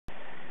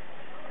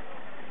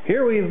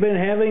Here we've been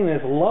having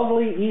this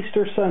lovely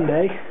Easter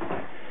Sunday,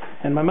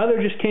 and my mother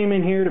just came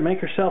in here to make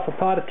herself a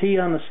pot of tea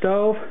on the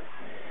stove,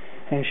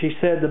 and she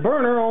said the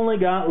burner only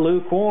got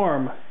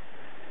lukewarm.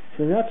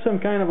 So we've got some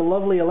kind of a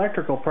lovely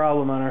electrical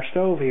problem on our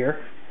stove here.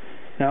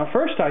 Now at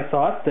first I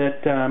thought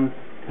that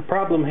the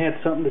problem had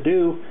something to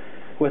do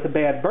with a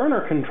bad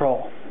burner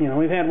control. You know,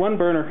 we've had one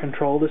burner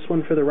control, this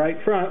one for the right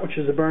front, which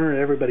is a burner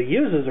that everybody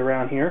uses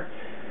around here.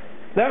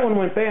 That one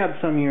went bad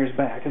some years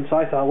back, and so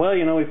I thought, well,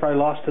 you know, we probably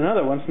lost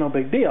another one, it's no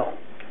big deal.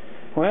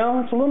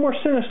 Well, it's a little more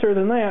sinister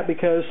than that,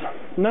 because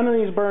none of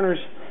these burners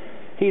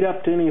heat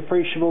up to any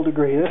appreciable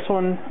degree. This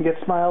one gets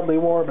mildly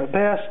warm at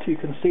best. You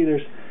can see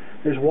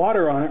there's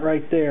water on it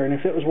right there, and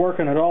if it was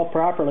working at all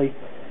properly,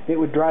 it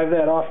would drive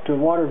that off to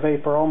water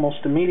vapor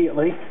almost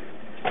immediately.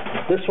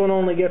 This one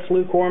only gets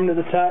lukewarm to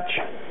the touch.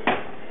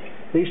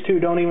 These two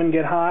don't even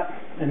get hot,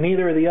 and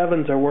neither of the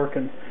ovens are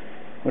working,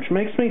 which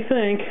makes me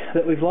think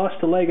that we've lost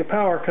a leg of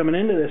power coming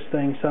into this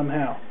thing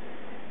somehow.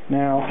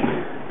 Now,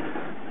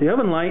 the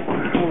oven light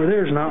over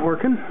there is not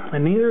working,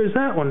 and neither is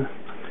that one.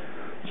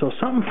 So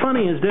something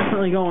funny is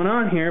definitely going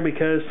on here,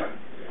 because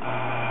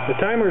the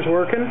timer's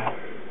working,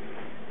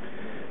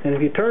 and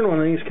if you turn one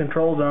of these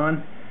controls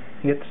on,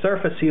 you get the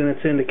surface units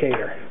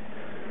indicator.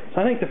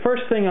 So I think the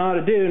first thing I ought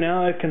to do,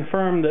 now I've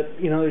confirmed that,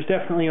 you know, there's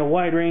definitely a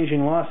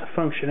wide-ranging loss of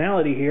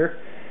functionality here,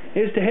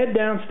 is to head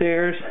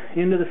downstairs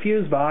into the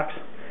fuse box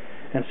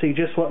and see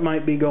just what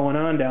might be going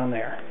on down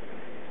there.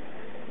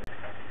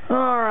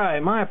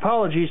 Alright, my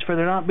apologies for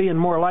there not being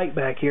more light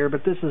back here,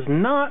 but this is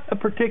not a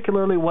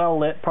particularly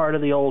well-lit part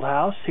of the old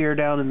house here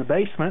down in the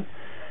basement.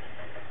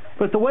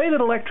 But the way that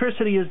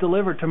electricity is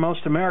delivered to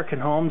most American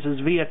homes is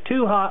via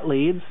two hot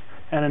leads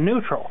and a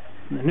neutral.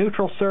 The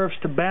neutral serves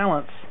to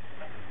balance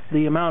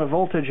the amount of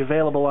voltage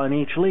available on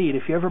each lead.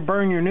 If you ever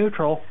burn your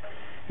neutral,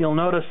 you'll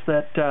notice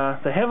that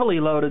the heavily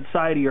loaded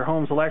side of your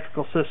home's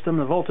electrical system,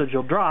 the voltage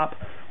will drop,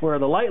 where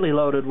the lightly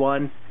loaded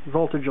one,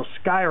 voltage will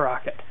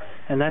skyrocket.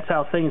 And that's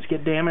how things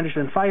get damaged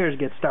and fires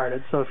get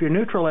started. So if your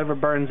neutral ever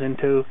burns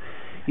into,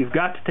 you've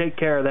got to take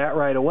care of that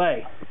right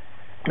away.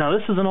 Now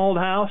this is an old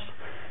house,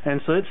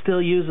 and so it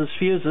still uses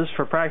fuses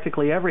for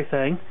practically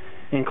everything,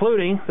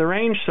 including the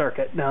range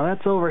circuit. Now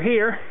that's over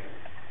here.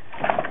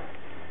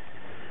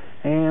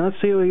 And let's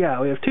see what we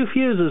got. We have two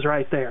fuses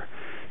right there.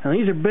 Now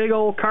these are big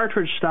old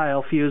cartridge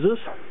style fuses,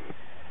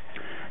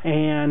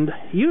 and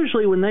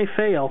usually when they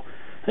fail,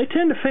 they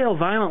tend to fail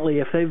violently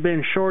if they've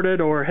been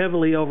shorted or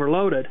heavily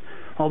overloaded,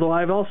 although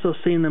I've also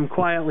seen them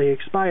quietly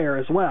expire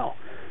as well.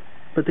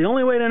 But the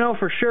only way to know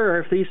for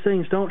sure if these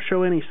things don't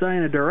show any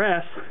sign of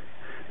duress,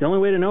 the only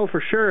way to know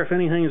for sure if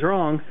anything's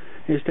wrong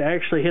is to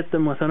actually hit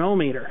them with an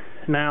ohmmeter.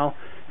 Now,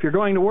 if you're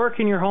going to work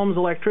in your home's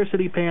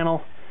electricity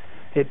panel,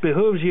 it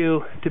behooves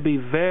you to be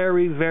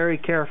very, very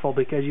careful,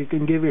 because you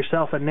can give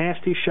yourself a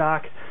nasty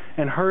shock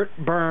and hurt,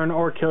 burn,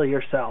 or kill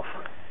yourself.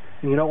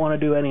 And you don't want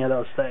to do any of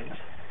those things.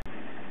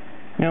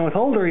 Now with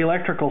older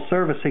electrical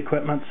service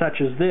equipment such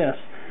as this,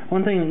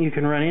 one thing that you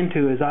can run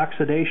into is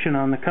oxidation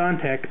on the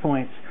contact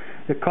points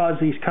that cause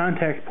these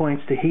contact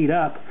points to heat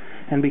up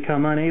and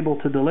become unable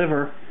to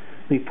deliver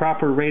the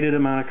proper rated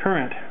amount of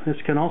current. This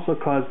can also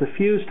cause the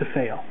fuse to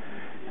fail.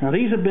 Now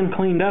these have been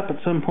cleaned up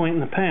at some point in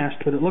the past,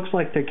 but it looks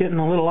like they're getting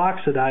a little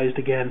oxidized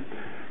again.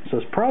 So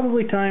it's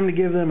probably time to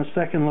give them a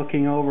second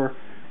looking over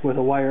with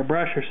a wire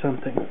brush or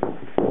something.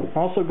 I'm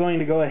also going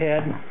to go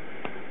ahead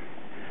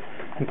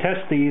and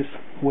test these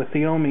with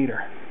the ohmmeter.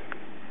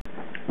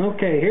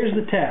 Okay, here's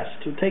the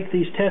test. We'll take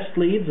these test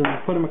leads and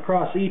put them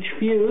across each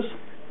fuse.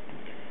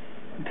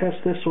 Test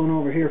this one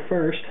over here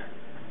first.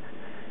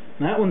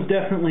 And that one's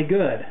definitely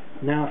good.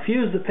 Now a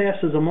fuse that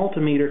passes a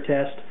multimeter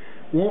test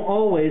won't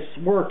always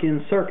work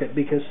in circuit,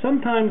 because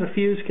sometimes a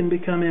fuse can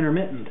become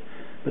intermittent,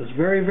 but it's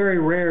very, very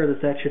rare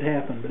that that should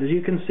happen. But as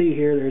you can see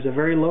here, there's a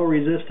very low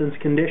resistance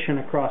condition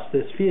across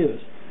this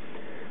fuse.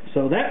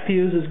 So that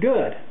fuse is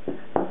good.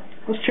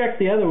 Let's check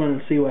the other one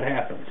and see what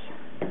happens.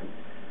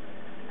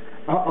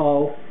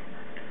 Uh-oh.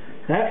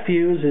 That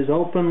fuse is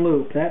open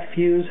loop. That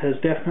fuse has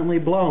definitely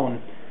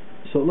blown.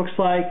 So it looks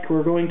like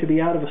we're going to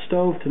be out of a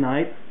stove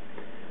tonight.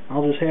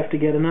 I'll just have to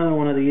get another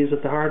one of these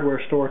at the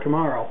hardware store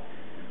tomorrow.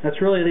 That's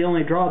really the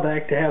only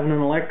drawback to having an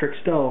electric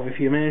stove.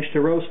 If you manage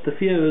to roast the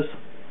fuse,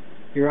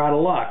 you're out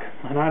of luck.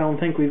 And I don't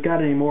think we've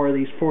got any more of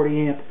these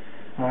 40 amp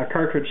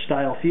cartridge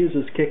style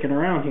fuses kicking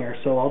around here,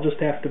 so I'll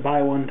just have to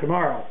buy one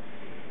tomorrow.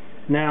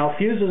 Now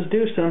fuses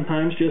do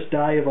sometimes just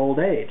die of old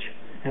age,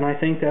 and I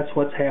think that's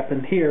what's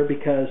happened here,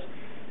 because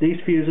these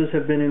fuses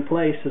have been in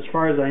place, as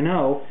far as I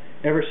know,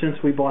 ever since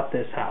we bought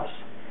this house.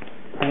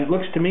 And it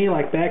looks to me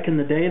like back in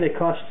the day they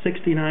cost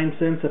 69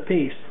 cents a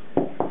piece.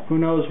 Who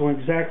knows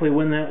exactly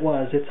when that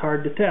was? It's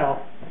hard to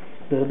tell.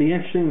 But it'll be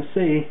interesting to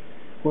see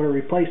what a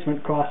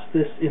replacement costs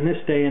in this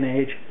day and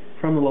age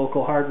from the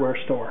local hardware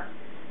store.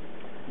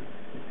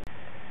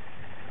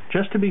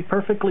 Just to be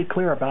perfectly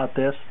clear about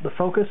this, the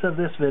focus of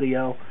this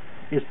video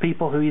is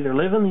people who either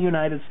live in the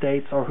United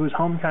States or whose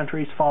home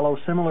countries follow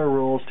similar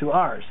rules to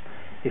ours.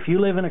 If you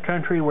live in a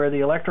country where the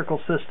electrical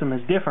system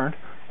is different,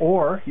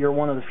 or you're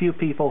one of the few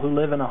people who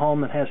live in a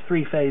home that has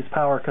three-phase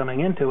power coming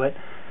into it,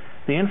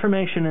 the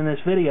information in this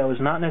video is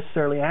not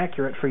necessarily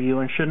accurate for you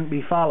and shouldn't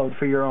be followed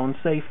for your own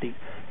safety.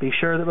 Be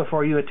sure that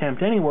before you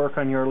attempt any work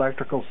on your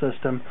electrical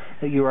system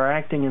that you are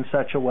acting in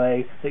such a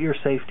way that your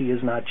safety is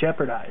not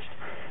jeopardized.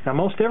 Now,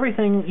 most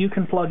everything you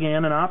can plug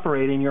in and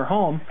operate in your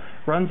home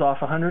runs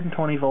off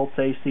 120 volts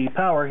AC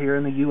power here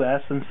in the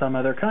U.S. and some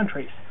other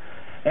countries.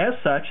 As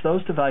such,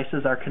 those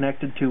devices are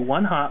connected to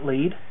one hot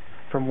lead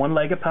from one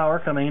leg of power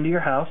coming into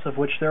your house, of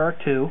which there are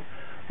two,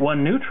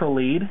 one neutral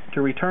lead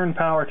to return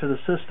power to the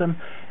system,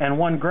 and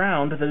one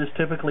ground that is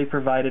typically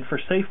provided for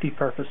safety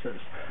purposes.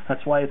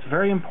 That's why it's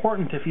very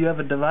important, if you have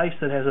a device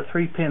that has a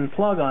 3-pin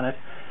plug on it,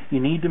 you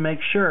need to make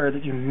sure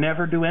that you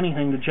never do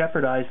anything to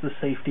jeopardize the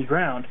safety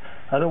ground.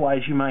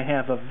 Otherwise, you might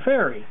have a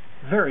very,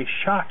 very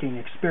shocking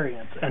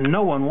experience, and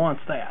no one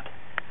wants that.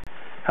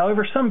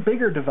 However, some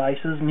bigger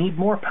devices need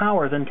more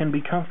power than can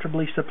be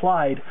comfortably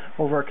supplied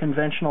over a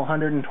conventional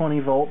 120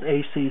 volt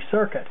AC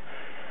circuit.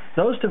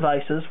 Those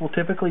devices will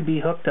typically be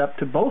hooked up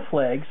to both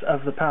legs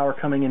of the power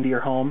coming into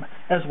your home,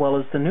 as well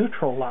as the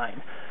neutral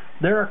line.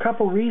 There are a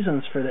couple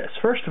reasons for this.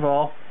 First of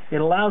all,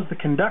 it allows the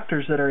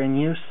conductors that are in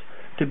use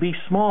to be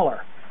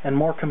smaller and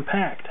more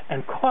compact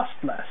and cost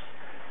less.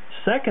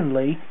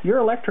 Secondly, your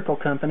electrical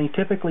company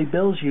typically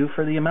bills you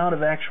for the amount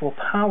of actual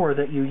power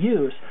that you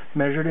use,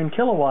 measured in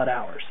kilowatt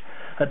hours.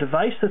 A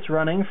device that's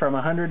running from a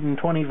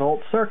 120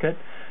 volt circuit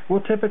will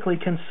typically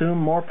consume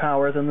more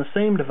power than the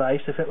same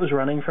device if it was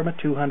running from a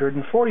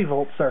 240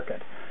 volt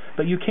circuit.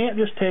 But you can't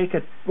just take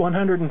a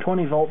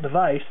 120 volt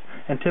device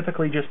and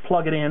typically just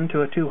plug it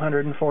into a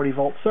 240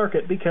 volt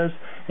circuit, because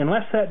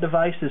unless that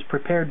device is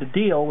prepared to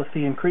deal with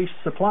the increased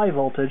supply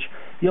voltage,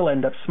 you'll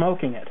end up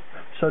smoking it.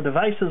 So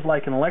devices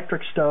like an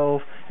electric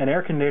stove, an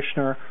air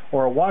conditioner,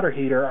 or a water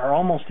heater are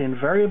almost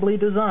invariably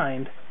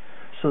designed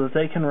so that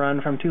they can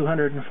run from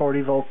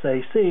 240 volts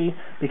AC,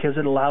 because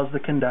it allows the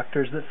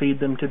conductors that feed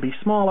them to be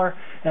smaller,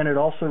 and it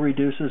also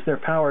reduces their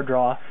power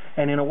draw,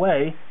 and in a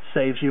way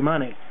saves you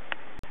money.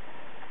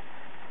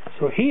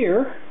 So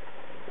here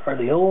are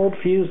the old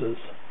fuses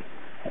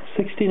at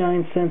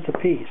 69 cents a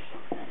piece.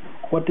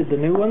 What did the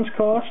new ones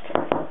cost?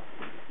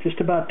 Just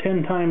about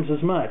 10 times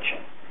as much.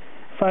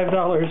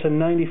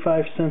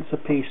 $5.95 a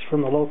piece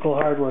from the local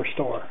hardware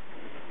store.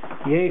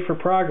 Yay for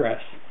progress.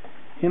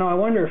 You know, I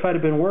wonder if I'd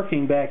have been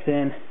working back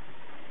then,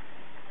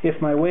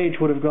 if my wage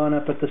would have gone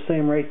up at the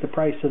same rate the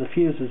price of the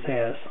fuses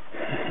has.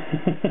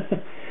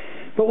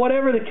 But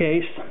whatever the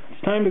case,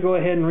 it's time to go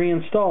ahead and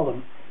reinstall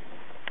them.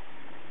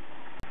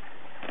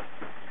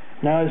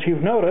 Now, as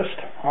you've noticed,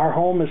 our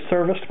home is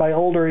serviced by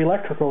older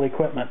electrical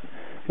equipment,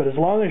 but as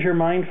long as you're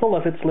mindful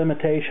of its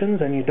limitations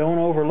and you don't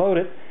overload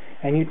it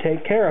and you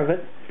take care of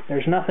it,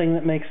 there's nothing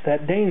that makes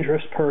that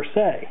dangerous per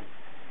se.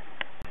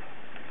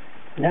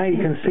 Now you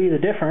can see the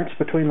difference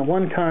between the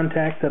one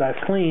contact that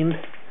I've cleaned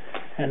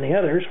and the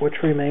others, which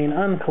remain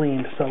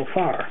uncleaned so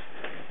far.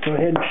 Go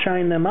ahead and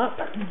shine them up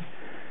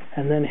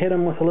and then hit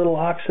them with a little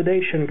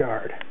oxidation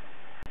guard.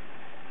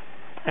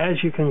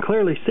 As you can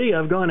clearly see,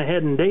 I've gone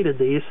ahead and dated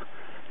these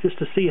just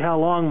to see how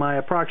long my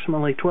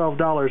approximately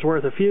 $12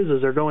 worth of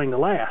fuses are going to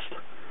last.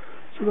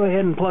 So go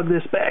ahead and plug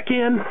this back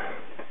in,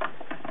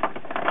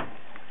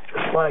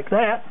 just like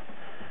that.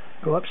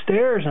 Go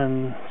upstairs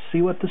and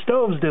see what the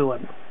stove's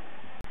doing.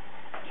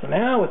 So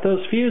now, with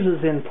those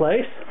fuses in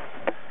place,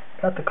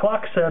 got the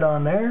clock set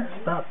on there.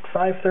 It's about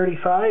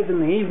 5:35 in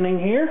the evening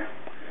here.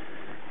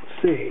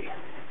 Let's see.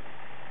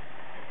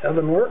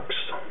 Oven works.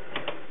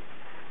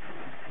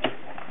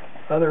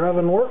 Other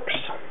oven works.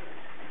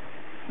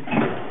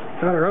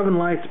 Got our oven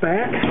lights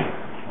back.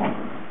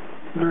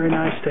 Very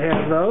nice to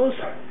have those.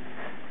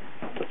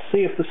 Let's see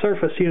if the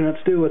surface units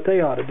do what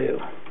they ought to do.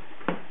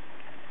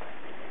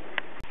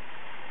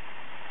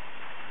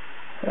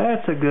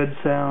 That's a good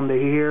sound to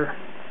hear.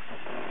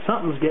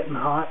 Something's getting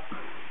hot.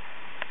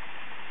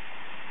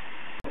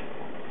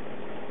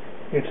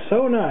 It's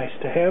so nice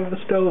to have the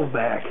stove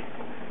back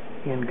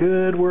in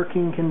good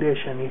working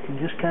condition. You can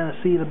just kind of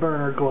see the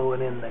burner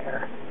glowing in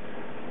there.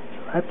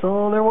 So that's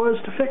all there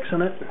was to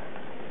fixing it.